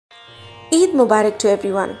Eid Mubarak to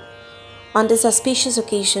everyone. On this auspicious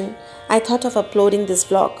occasion, I thought of uploading this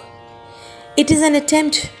vlog. It is an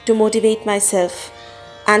attempt to motivate myself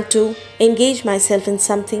and to engage myself in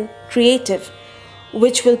something creative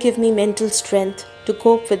which will give me mental strength to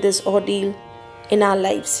cope with this ordeal in our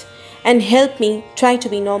lives and help me try to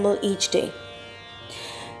be normal each day.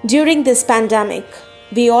 During this pandemic,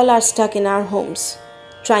 we all are stuck in our homes,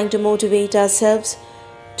 trying to motivate ourselves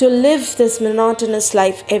to live this monotonous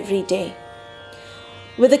life every day.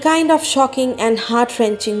 With the kind of shocking and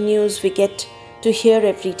heart-wrenching news we get to hear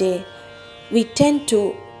every day, we tend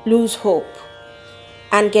to lose hope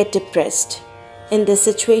and get depressed. In this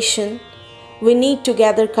situation, we need to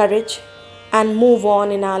gather courage and move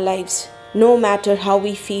on in our lives, no matter how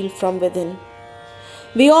we feel from within.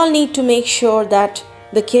 We all need to make sure that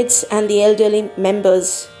the kids and the elderly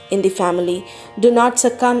members in the family do not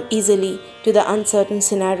succumb easily to the uncertain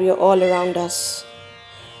scenario all around us.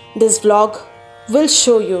 This vlog will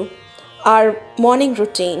show you our morning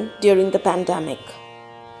routine during the pandemic.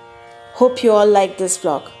 Hope you all like this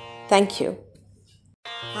vlog. Thank you.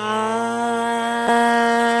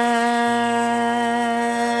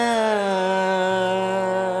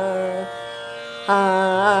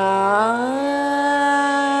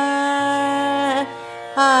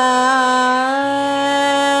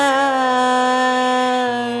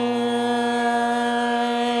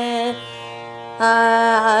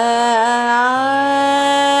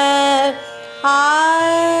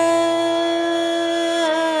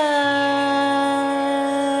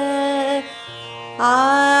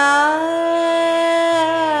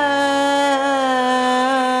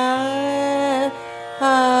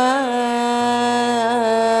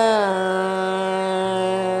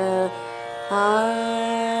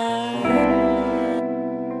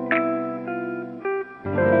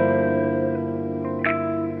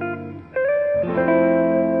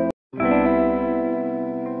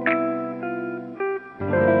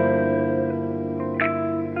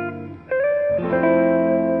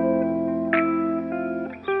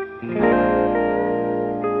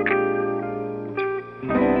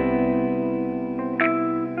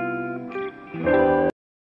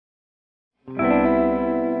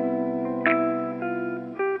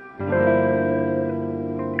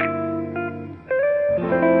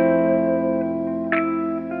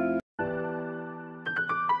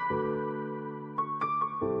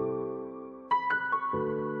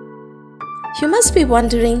 You must be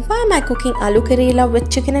wondering, why am I cooking aloo karela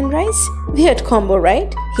with chicken and rice? Weird combo,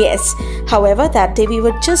 right? Yes. However, that day we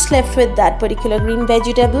were just left with that particular green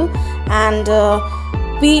vegetable, and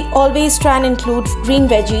we always try and include green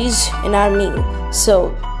veggies in our meal.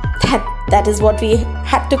 So that is what we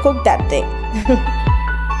had to cook that day.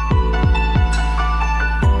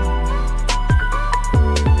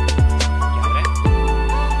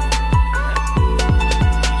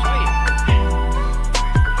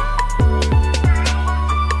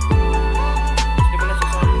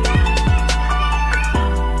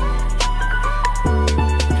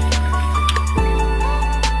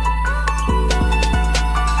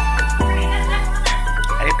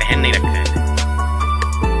 नहीं रखा है।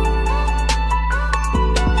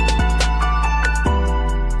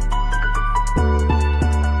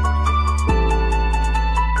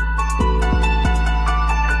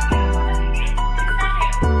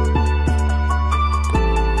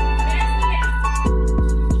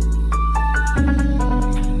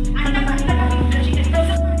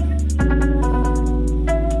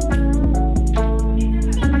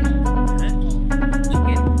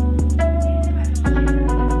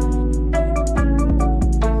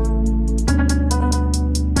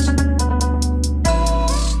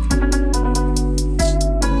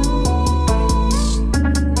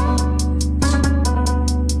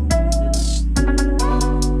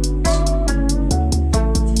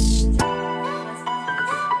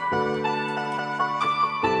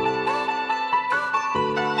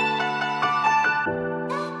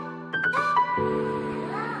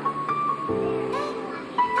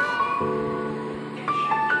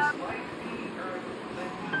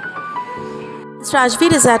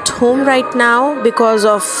 Rajveer is at home right now because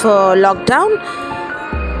of lockdown.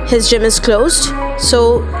 His gym is closed,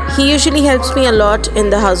 so he usually helps me a lot in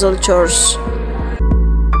the household chores.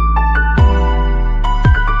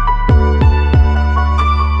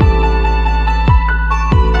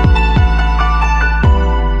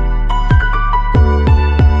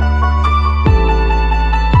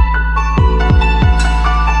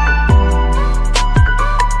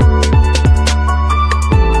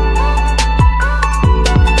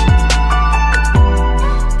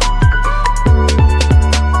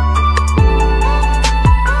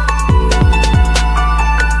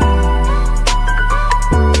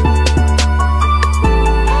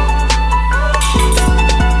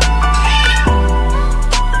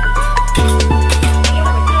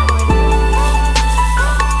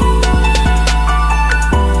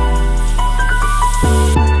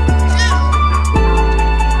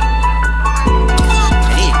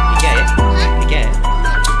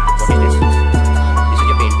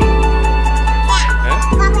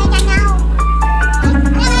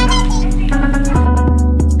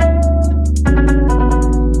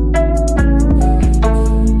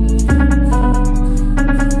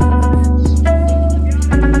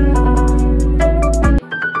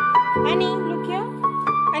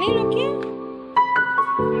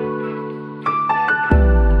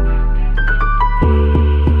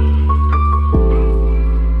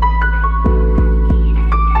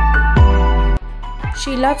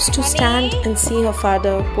 loves to stand and see her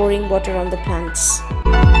father pouring water on the plants.